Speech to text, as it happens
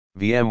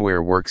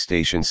VMware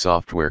Workstation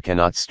software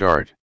cannot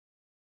start.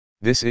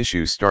 This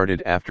issue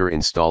started after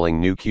installing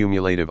new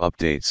cumulative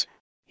updates.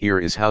 Here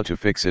is how to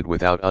fix it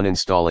without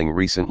uninstalling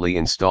recently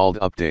installed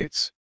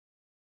updates.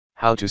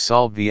 How to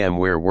solve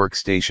VMware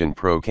Workstation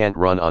Pro can't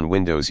run on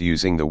Windows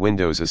using the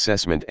Windows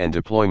Assessment and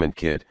Deployment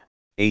Kit,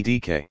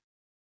 ADK.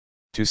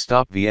 To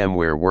stop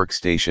VMware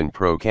Workstation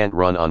Pro can't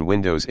run on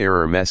Windows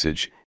error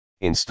message,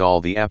 install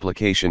the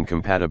Application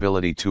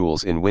Compatibility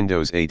Tools in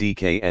Windows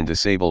ADK and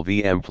disable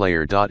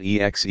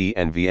vmplayer.exe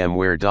and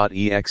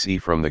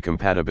vmware.exe from the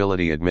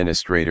Compatibility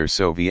Administrator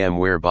so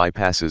VMware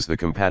bypasses the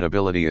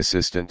Compatibility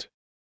Assistant.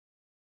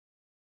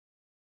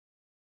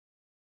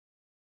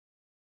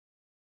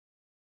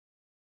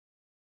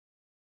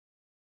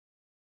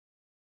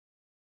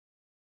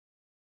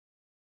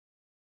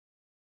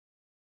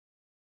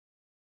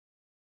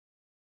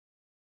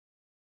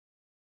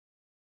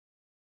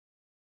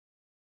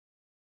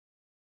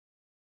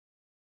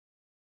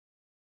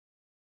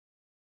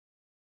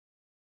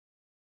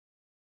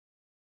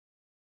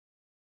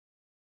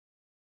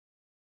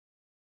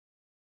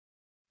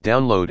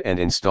 Download and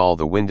install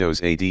the Windows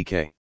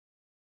ADK.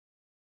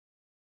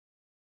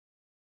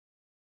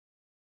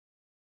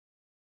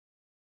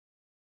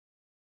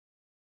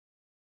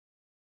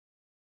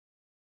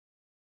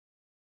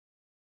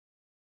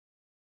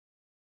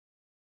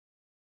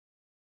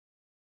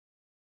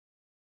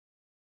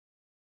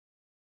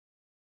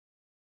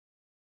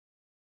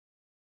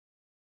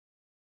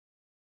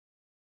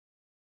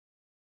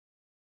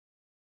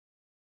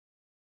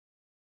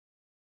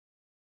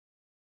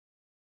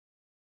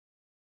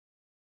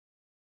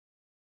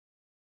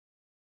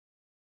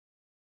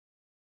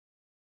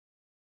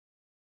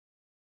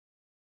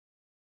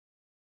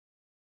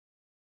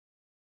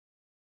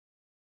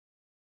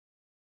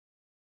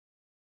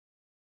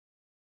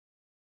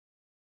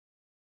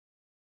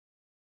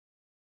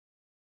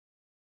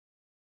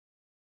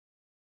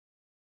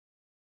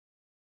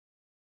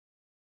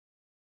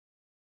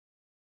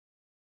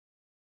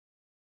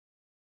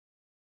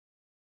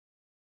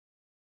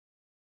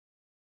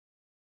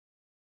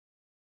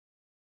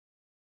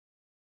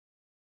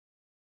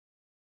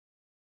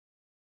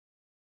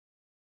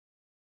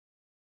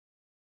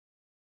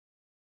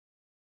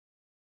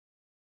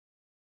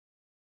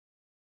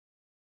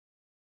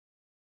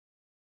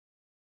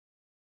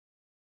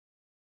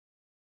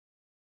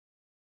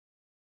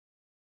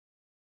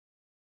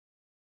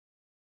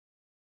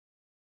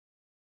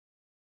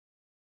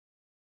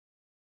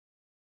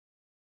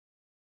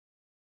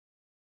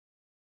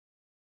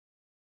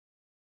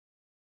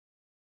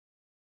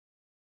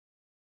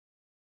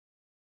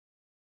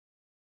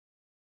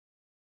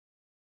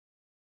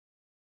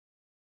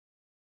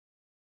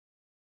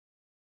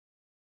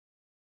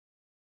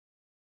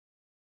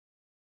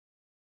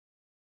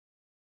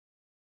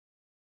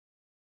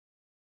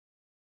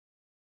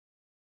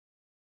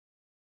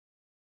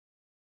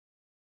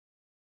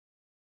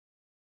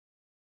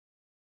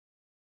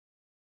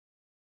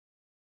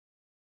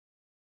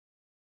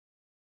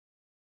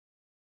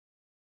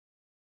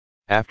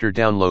 After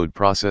download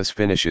process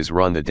finishes,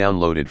 run the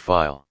downloaded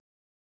file.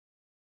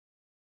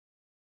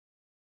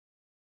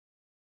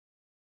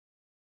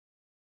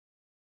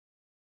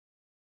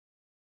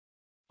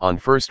 On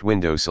first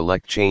window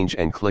select Change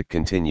and click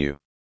Continue.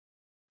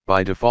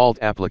 By default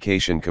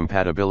Application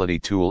Compatibility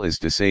Tool is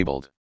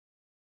disabled.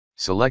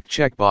 Select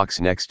checkbox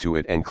next to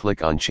it and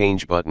click on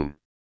Change button.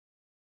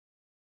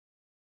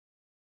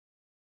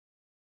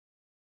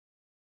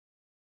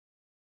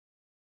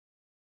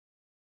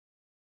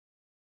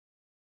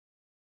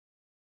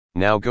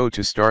 Now go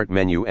to Start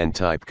menu and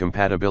type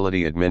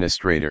Compatibility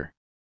Administrator.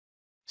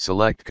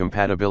 Select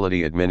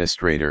Compatibility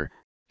Administrator,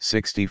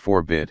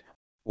 64-bit,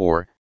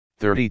 or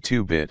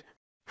 32-bit,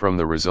 from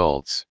the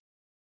results.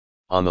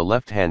 On the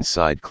left-hand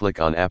side click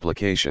on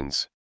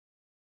Applications.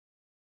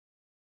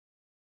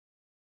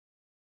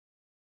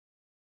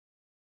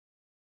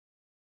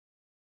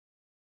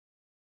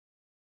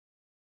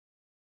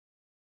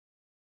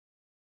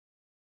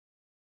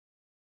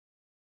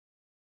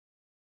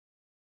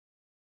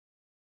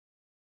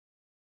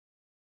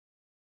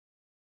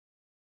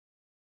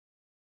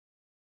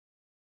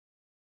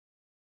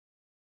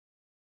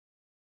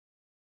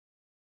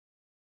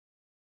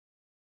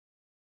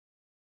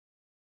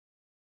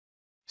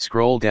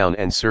 Scroll down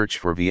and search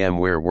for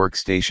VMware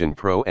Workstation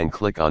Pro and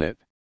click on it.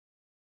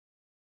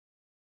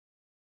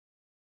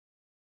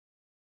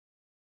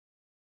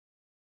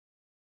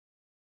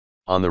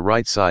 On the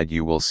right side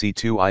you will see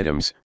two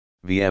items,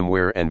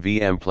 VMware and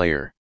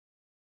vmplayer.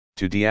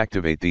 To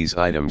deactivate these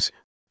items,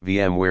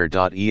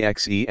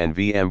 vmware.exe and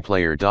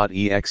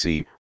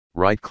vmplayer.exe,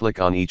 right-click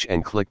on each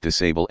and click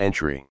Disable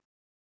Entry.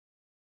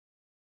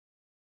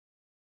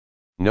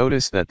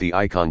 Notice that the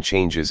icon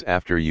changes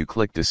after you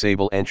click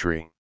Disable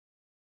Entry.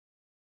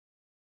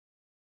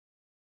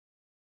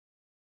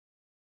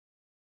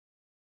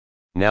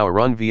 Now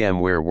run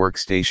VMware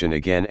Workstation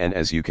again and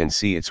as you can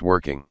see it's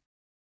working.